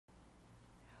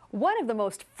One of the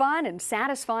most fun and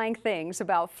satisfying things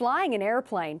about flying an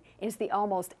airplane is the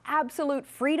almost absolute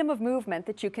freedom of movement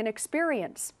that you can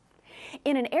experience.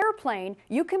 In an airplane,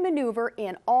 you can maneuver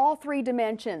in all three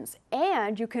dimensions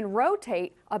and you can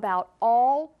rotate about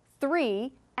all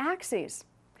three axes.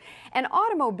 An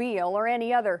automobile or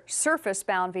any other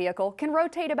surface-bound vehicle can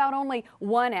rotate about only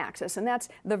one axis, and that's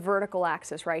the vertical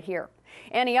axis right here.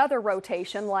 Any other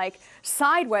rotation, like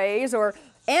sideways or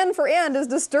end for end, is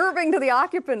disturbing to the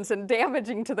occupants and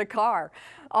damaging to the car.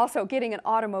 Also, getting an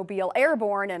automobile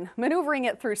airborne and maneuvering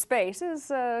it through space is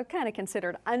kind of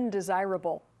considered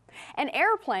undesirable. An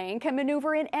airplane can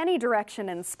maneuver in any direction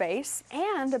in space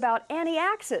and about any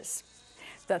axis.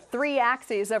 The three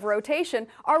axes of rotation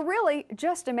are really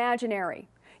just imaginary.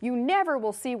 You never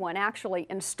will see one actually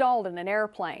installed in an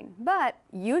airplane, but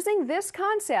using this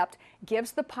concept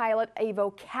gives the pilot a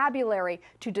vocabulary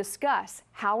to discuss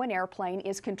how an airplane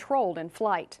is controlled in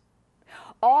flight.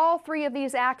 All three of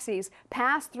these axes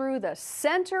pass through the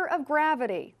center of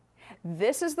gravity.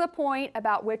 This is the point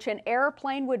about which an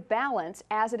airplane would balance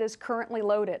as it is currently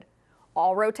loaded.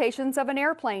 All rotations of an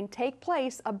airplane take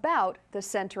place about the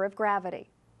center of gravity.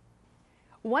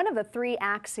 One of the three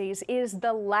axes is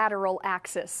the lateral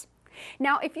axis.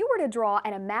 Now, if you were to draw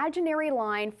an imaginary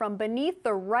line from beneath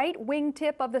the right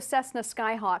wingtip of the Cessna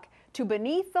Skyhawk to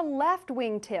beneath the left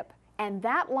wingtip, and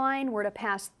that line were to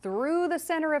pass through the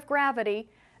center of gravity,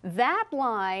 that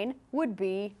line would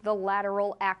be the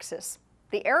lateral axis.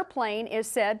 The airplane is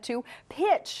said to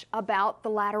pitch about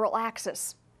the lateral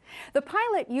axis. The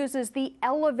pilot uses the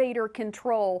elevator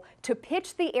control to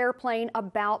pitch the airplane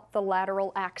about the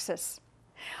lateral axis.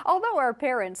 Although our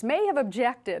parents may have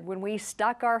objected when we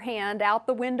stuck our hand out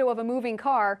the window of a moving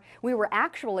car, we were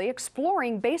actually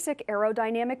exploring basic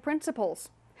aerodynamic principles.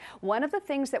 One of the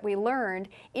things that we learned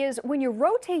is when you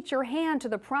rotate your hand to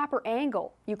the proper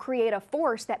angle, you create a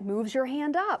force that moves your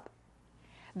hand up.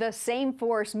 The same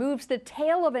force moves the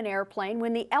tail of an airplane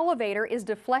when the elevator is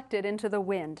deflected into the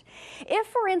wind. If,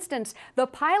 for instance, the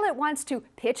pilot wants to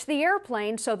pitch the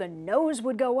airplane so the nose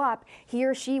would go up, he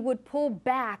or she would pull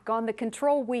back on the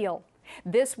control wheel.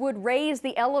 This would raise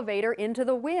the elevator into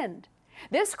the wind.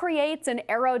 This creates an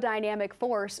aerodynamic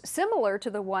force similar to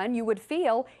the one you would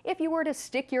feel if you were to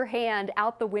stick your hand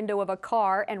out the window of a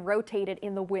car and rotate it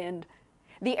in the wind.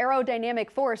 The aerodynamic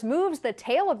force moves the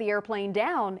tail of the airplane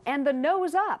down and the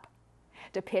nose up.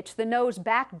 To pitch the nose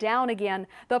back down again,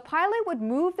 the pilot would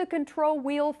move the control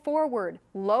wheel forward,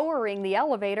 lowering the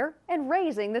elevator and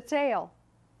raising the tail.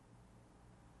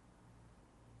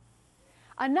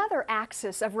 Another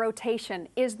axis of rotation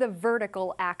is the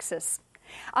vertical axis.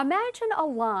 Imagine a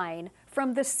line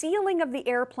from the ceiling of the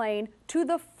airplane to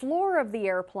the floor of the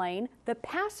airplane that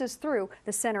passes through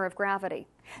the center of gravity.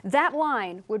 That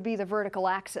line would be the vertical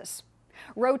axis.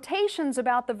 Rotations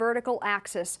about the vertical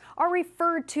axis are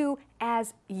referred to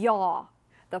as yaw.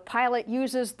 The pilot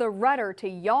uses the rudder to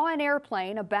yaw an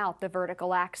airplane about the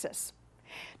vertical axis.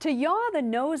 To yaw the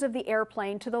nose of the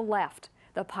airplane to the left,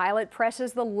 the pilot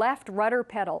presses the left rudder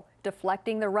pedal,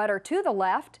 deflecting the rudder to the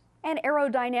left, and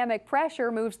aerodynamic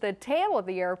pressure moves the tail of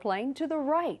the airplane to the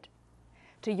right.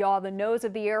 To yaw the nose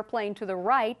of the airplane to the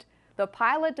right, the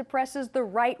pilot depresses the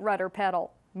right rudder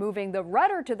pedal, moving the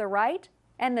rudder to the right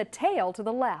and the tail to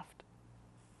the left.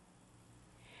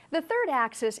 The third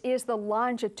axis is the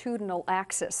longitudinal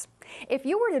axis. If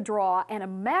you were to draw an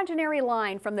imaginary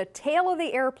line from the tail of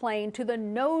the airplane to the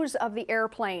nose of the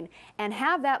airplane and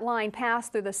have that line pass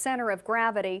through the center of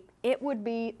gravity, it would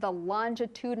be the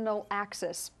longitudinal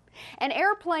axis. An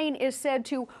airplane is said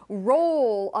to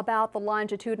roll about the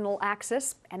longitudinal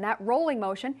axis, and that rolling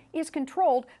motion is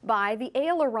controlled by the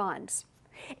ailerons.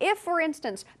 If, for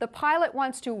instance, the pilot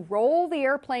wants to roll the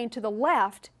airplane to the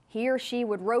left, he or she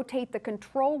would rotate the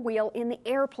control wheel in the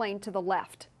airplane to the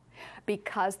left.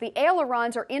 Because the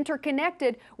ailerons are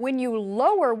interconnected, when you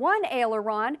lower one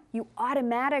aileron, you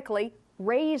automatically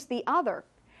raise the other.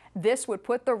 This would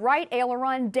put the right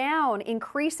aileron down,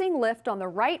 increasing lift on the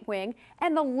right wing,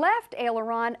 and the left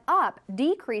aileron up,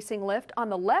 decreasing lift on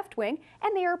the left wing,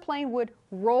 and the airplane would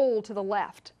roll to the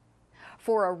left.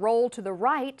 For a roll to the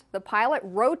right, the pilot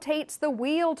rotates the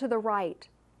wheel to the right.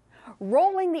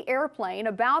 Rolling the airplane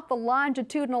about the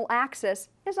longitudinal axis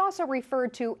is also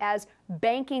referred to as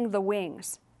banking the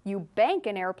wings. You bank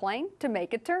an airplane to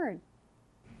make it turn.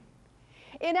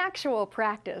 In actual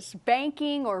practice,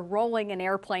 banking or rolling an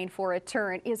airplane for a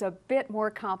turn is a bit more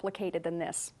complicated than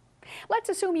this. Let's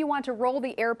assume you want to roll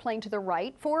the airplane to the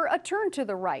right for a turn to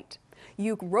the right.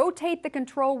 You rotate the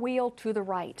control wheel to the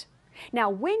right. Now,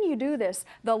 when you do this,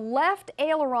 the left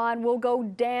aileron will go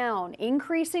down,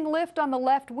 increasing lift on the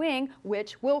left wing,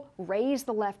 which will raise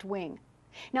the left wing.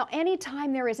 Now,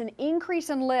 anytime there is an increase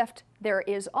in lift, there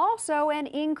is also an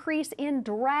increase in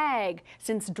drag,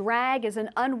 since drag is an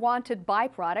unwanted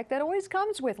byproduct that always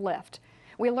comes with lift.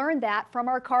 We learned that from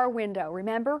our car window.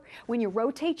 Remember, when you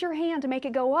rotate your hand to make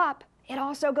it go up, it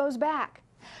also goes back.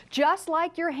 Just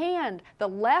like your hand, the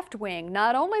left wing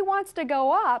not only wants to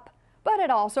go up, but it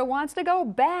also wants to go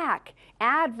back,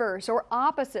 adverse or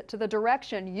opposite to the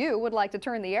direction you would like to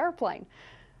turn the airplane.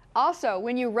 Also,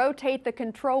 when you rotate the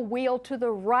control wheel to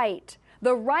the right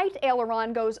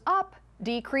aileron goes up,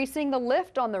 decreasing the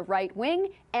lift on the right wing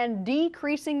and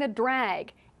decreasing the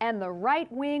drag, and the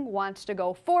right wing wants to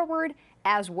go forward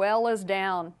as well as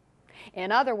down.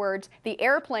 In other words, the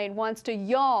airplane wants to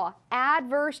yaw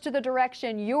adverse to the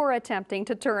direction you're attempting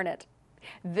to turn it.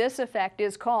 This effect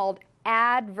is called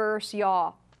adverse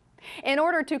yaw. In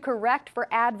order to correct for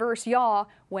adverse yaw,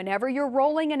 whenever you're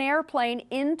rolling an airplane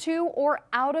into or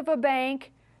out of a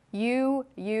bank, you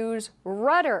use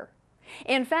rudder.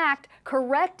 In fact,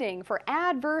 correcting for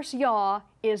adverse yaw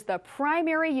is the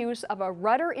primary use of a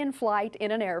rudder in flight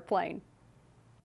in an airplane.